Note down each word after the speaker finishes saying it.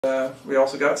We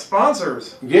also got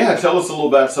sponsors. Yeah, tell us a little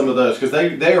about some of those, because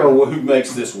they are who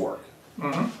makes this work.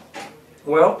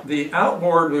 Well, the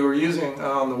outboard we were using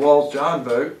on the WWALS John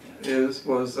boat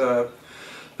was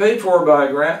paid for by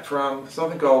a grant from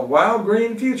something called Wild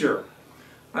Green Future.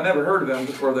 I never heard of them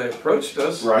before they approached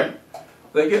us. Right.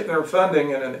 They get their funding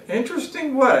in an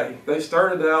interesting way. They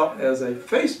started out as a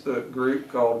Facebook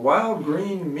group called Wild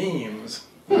Green Memes.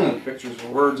 Pictures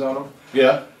with words on them.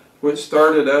 Yeah. Which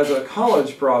started as a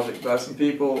college project by some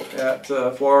people at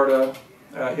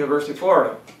University of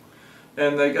Florida.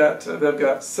 And they've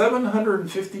got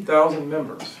 750,000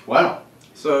 members. Wow.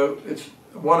 So it's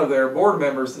one of their board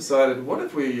members decided, what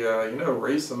if we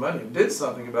raised some money and did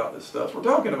something about this stuff we're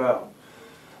talking about?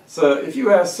 So if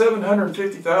you ask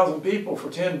 750,000 people for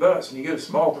 $10 and you get a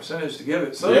small percentage to give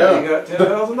it, suddenly you got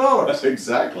 $10,000.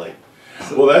 Exactly.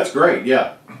 Well, that's great.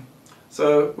 Yeah.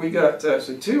 So we got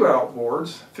actually 2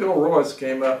 outboards. Phil Royce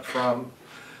came up from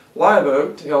Live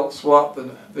Oak to help swap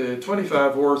the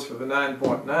 25 horse for the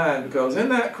 9.9 because in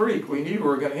that creek we knew we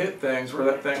were going to hit things where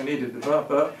that thing needed to bump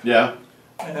up. Yeah.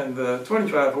 And the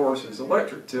 25 horse is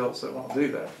electric tilt, so it won't do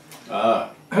that.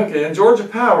 Ah. Okay, and Georgia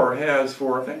Power has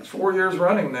for I think 4 years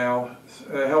running now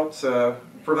helped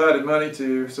provided money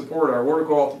to support our water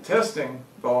quality testing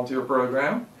volunteer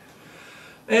program.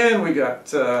 And we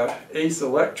got Ace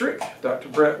Electric, Dr.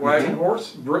 Brett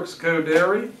Wagonhorse, Brooks Co.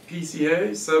 Dairy,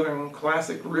 PCA, Southern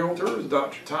Classic Realtors,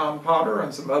 Dr. Tom Potter,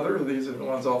 and some others. These are the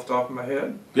ones off the top of my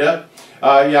head. Yeah.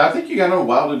 Yeah, I think you got on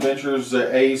Wild Adventures,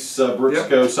 Ace, Brooks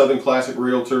Co., Southern Classic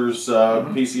Realtors,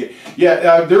 PCA.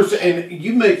 Yeah, and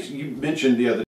you mentioned the other